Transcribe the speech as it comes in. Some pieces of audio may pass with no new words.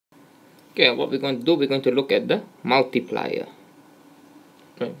Okay, what we're going to do, we're going to look at the multiplier.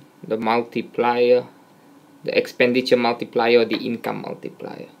 Right? The multiplier, the expenditure multiplier, or the income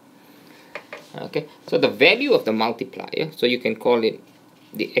multiplier. Okay, so the value of the multiplier, so you can call it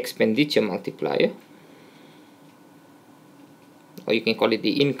the expenditure multiplier, or you can call it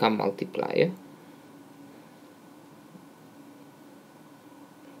the income multiplier,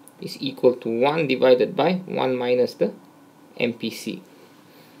 is equal to 1 divided by 1 minus the MPC.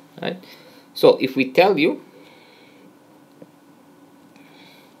 Right? So if we tell you,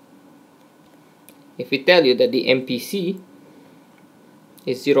 that the MPC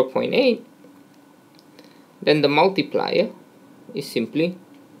is 0.8, then the multiplier is simply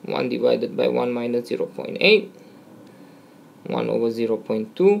 1 divided by 1 minus 0.8, 1 over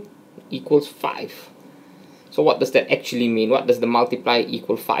 0.2 equals 5. So what does that actually mean? What does the multiplier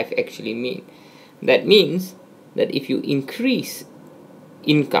equal 5 actually mean? That means that if you increase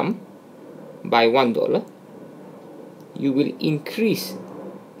income by $1, you will increase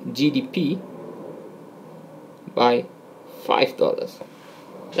GDP by $5.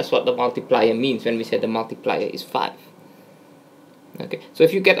 That's what the multiplier means when we say the multiplier is 5. Okay, so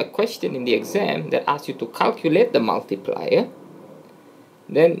if you get a question in the exam that asks you to calculate the multiplier,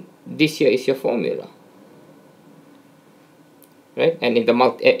 then this here is your formula. Right? And if the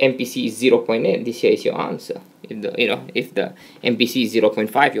MPC is 0.8, this here is your answer. If the MPC is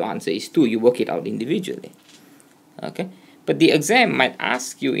 0.5, your answer is 2. You work it out individually. Okay, but the exam might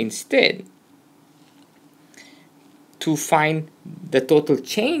ask you instead to find the total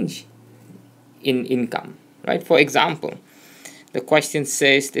change in income. Right? For example, the question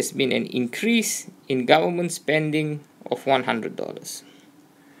says there's been an increase in government spending of $100.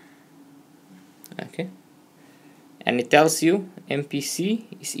 Okay, and it tells you MPC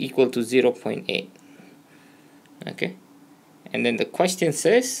is equal to 0.8. Okay, and then the question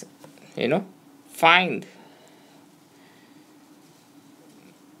says, find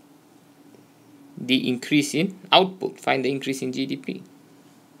the increase in output, find the increase in GDP.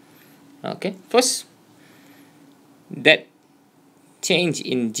 Okay, first, that change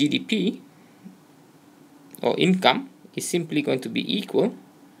in GDP or income is simply going to be equal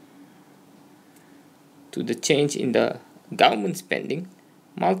to the change in the government spending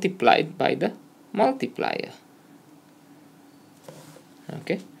multiplied by the multiplier.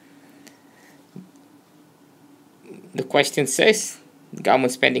 Okay, the question says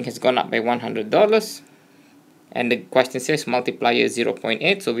government spending has gone up by $100, and the question says multiplier is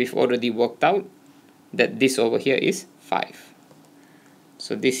 0.8, so we've already worked out that this over here is 5.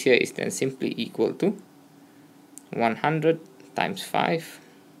 So this here is then simply equal to 100 times 5,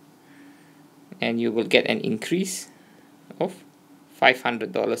 and you will get an increase of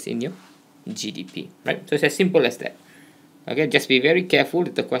 $500 in your GDP. Right? So it's as simple as that. Okay, just be very careful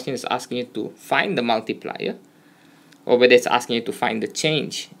that the question is asking you to find the multiplier, or whether it's asking you to find the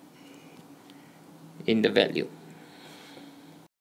change in the value.